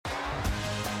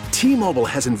T-Mobile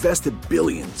has invested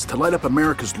billions to light up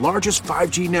America's largest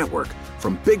 5G network,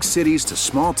 from big cities to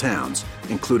small towns,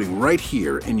 including right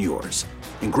here in yours.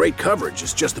 And great coverage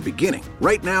is just the beginning.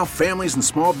 Right now, families and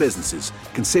small businesses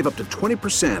can save up to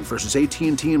 20% versus AT&T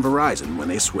and Verizon when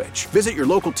they switch. Visit your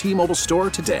local T-Mobile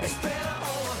store today.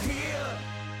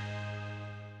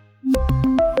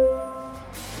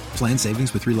 Plan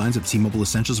savings with 3 lines of T-Mobile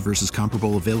Essentials versus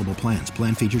comparable available plans.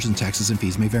 Plan features and taxes and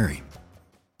fees may vary.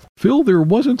 Phil, there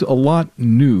wasn't a lot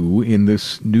new in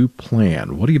this new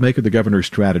plan. What do you make of the governor's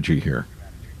strategy here?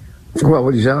 Well,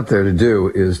 what he's out there to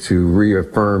do is to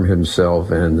reaffirm himself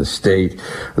and the state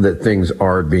that things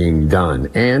are being done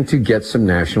and to get some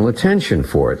national attention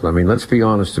for it. I mean, let's be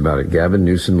honest about it. Gavin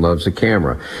Newsom loves a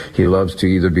camera. He loves to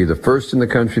either be the first in the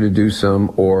country to do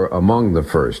some or among the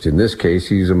first. In this case,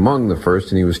 he's among the first,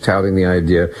 and he was touting the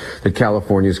idea that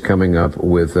California is coming up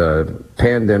with a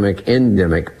pandemic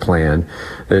endemic plan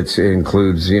that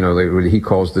includes, what he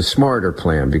calls the smarter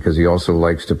plan, because he also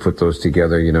likes to put those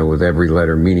together, with every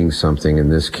letter meaning something. In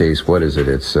this case, what is it?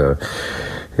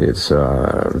 It's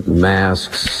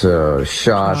masks,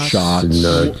 shots,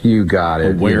 and, you got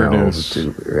it. Awareness,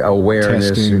 awareness.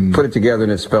 Testing. Put it together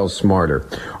and it spells smarter.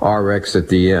 RX at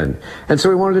the end. And so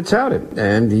he wanted to tout it.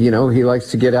 And, he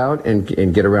likes to get out and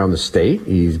get around the state.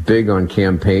 He's big on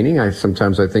campaigning.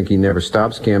 Sometimes I think he never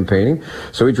stops campaigning.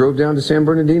 So he drove down to San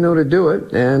Bernardino to do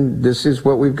it. And this is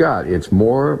what we've got. It's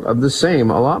more of the same,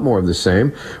 a lot more of the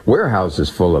same. Warehouses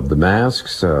full of the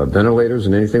masks, ventilators,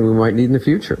 and anything we might need in the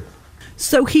future.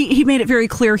 So he made it very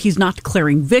clear he's not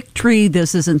declaring victory.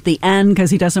 This isn't the end, because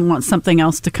he doesn't want something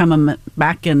else to come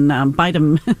back and bite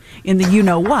him in the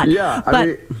you-know-what. Yeah, but,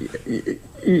 I mean,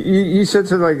 you said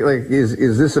something like,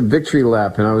 is this a victory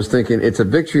lap? And I was thinking it's a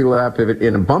victory lap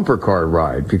in a bumper car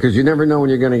ride, because you never know when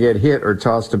you're going to get hit or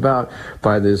tossed about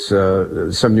by this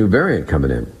some new variant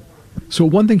coming in. So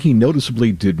one thing he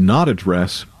noticeably did not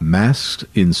address, masks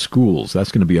in schools. That's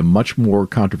going to be a much more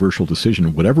controversial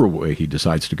decision, whatever way he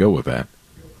decides to go with that.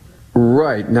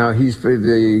 Right. Now,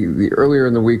 the earlier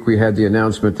in the week, we had the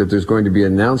announcement that there's going to be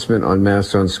an announcement on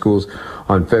masks on schools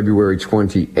on February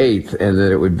 28th, and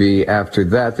that it would be after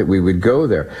that we would go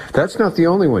there. That's not the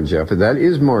only one, Jeff. That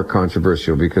is more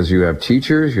controversial, because you have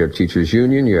teachers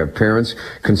union, you have parents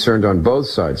concerned on both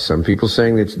sides. Some people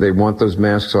saying that they want those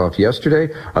masks off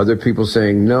yesterday. Other people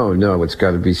saying, no, it's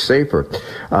got to be safer.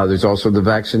 There's also the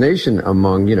vaccination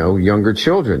among, younger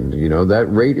children. That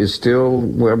rate is still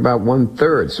about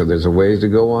 1/3. So there's a ways to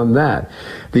go on that.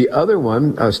 The other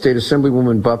one, State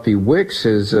Assemblywoman Buffy Wicks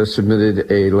has submitted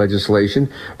a legislation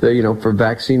that, for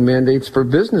vaccine mandates for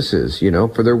businesses,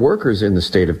 for their workers in the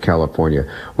state of California.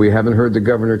 We haven't heard the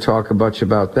governor talk much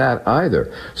about that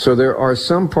either. So there are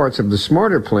some parts of the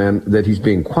smarter plan that he's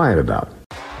being quiet about.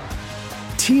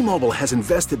 T-Mobile has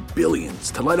invested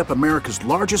billions to light up America's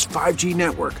largest 5G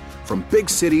network, from big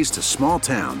cities to small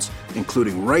towns,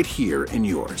 including right here in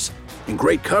yours. And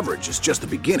great coverage is just the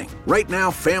beginning. Right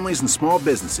now, families and small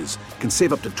businesses can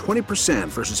save up to 20%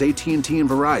 versus AT&T and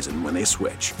Verizon when they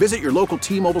switch. Visit your local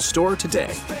T-Mobile store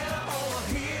today.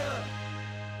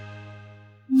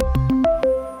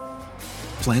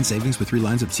 Plan savings with 3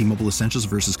 lines of T-Mobile Essentials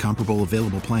versus comparable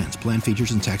available plans. Plan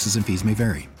features and taxes and fees may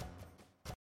vary.